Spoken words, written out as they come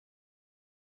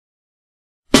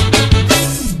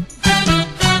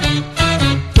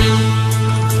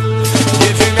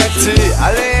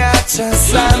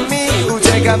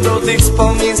wracam do tych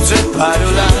wspomnień sprzed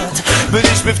paru lat.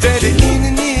 Byliśmy wtedy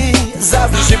inni,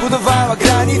 zazdrość nie budowała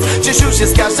granic, cieszył się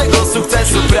z każdego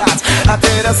sukcesu brat. A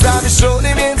teraz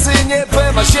zawieszony między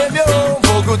niebem a ziemią,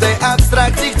 wokół tej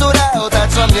abstrakcji, która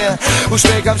otacza mnie.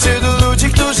 Uśmiecham się do ludzi,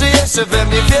 którzy jeszcze we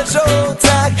mnie wierzą.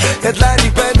 Tak, ja dla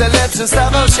nich będę lepszy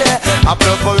stawał się. A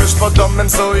propos, już pod domem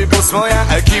stoi bus, moja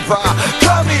ekipa.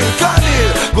 Kamil, Kamil,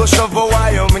 głośno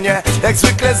wołają mnie. Jak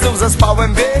zwykle znów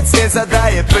zaspałem, więc nie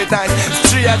zadaję pytań. Z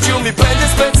przyjaciółmi będę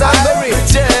spędzał every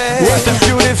day. What a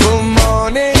beautiful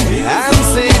morning, I'm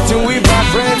sitting with my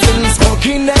friends and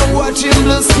smoking and watching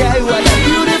blue sky. What a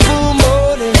beautiful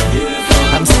morning,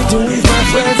 I'm sitting with my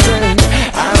friends and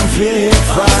I'm feeling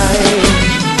fine.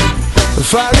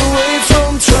 Far away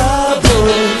from trouble,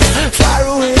 far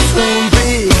away from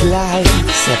big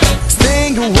lights,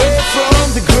 staying away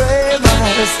from the grey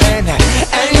matters and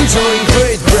enjoying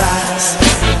great brass.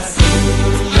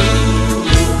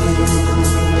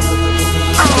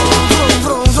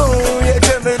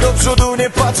 Jedziemy do przodu, nie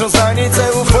patrząc na nic.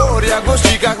 Euforia,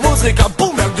 głośnikach, muzyka,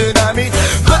 bum jak dynamit.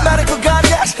 Bednarek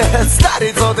ogarniasz?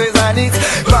 Stary, co ty za nic?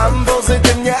 Mam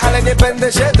pozytywnie, ale nie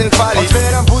będę się tym chwalić.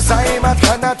 Otwieram busa i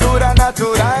matka natura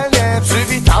naturalnie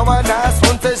przywitała nas,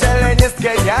 słońce zieleń jest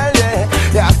genialnie.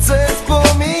 Ja chcę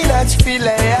wspominać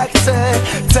chwilę jak chcę.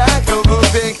 Tak, to był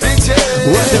piękny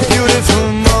dzień. What a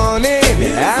beautiful morning,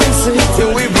 I'm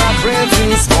sitting with my friends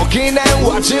and smoking and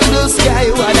watching blue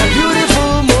sky. What a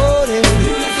beautiful morning,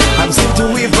 I'm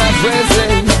sitting with my friends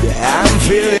and I'm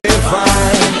feeling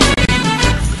fine.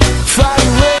 Far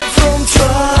away from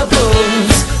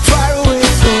troubles, far away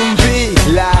from big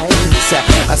lights,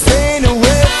 I'm staying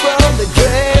away from the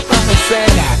grey matters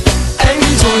and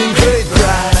enjoying great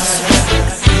grass.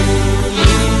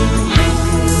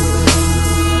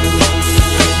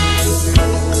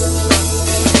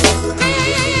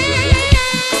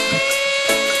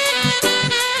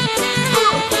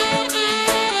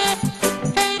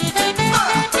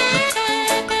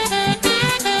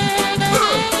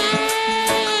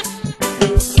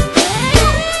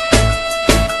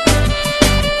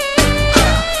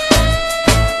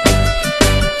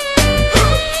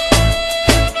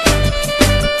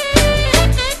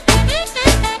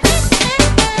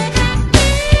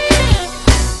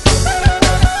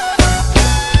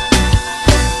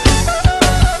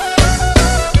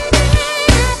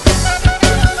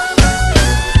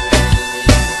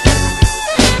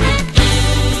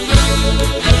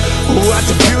 What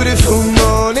a beautiful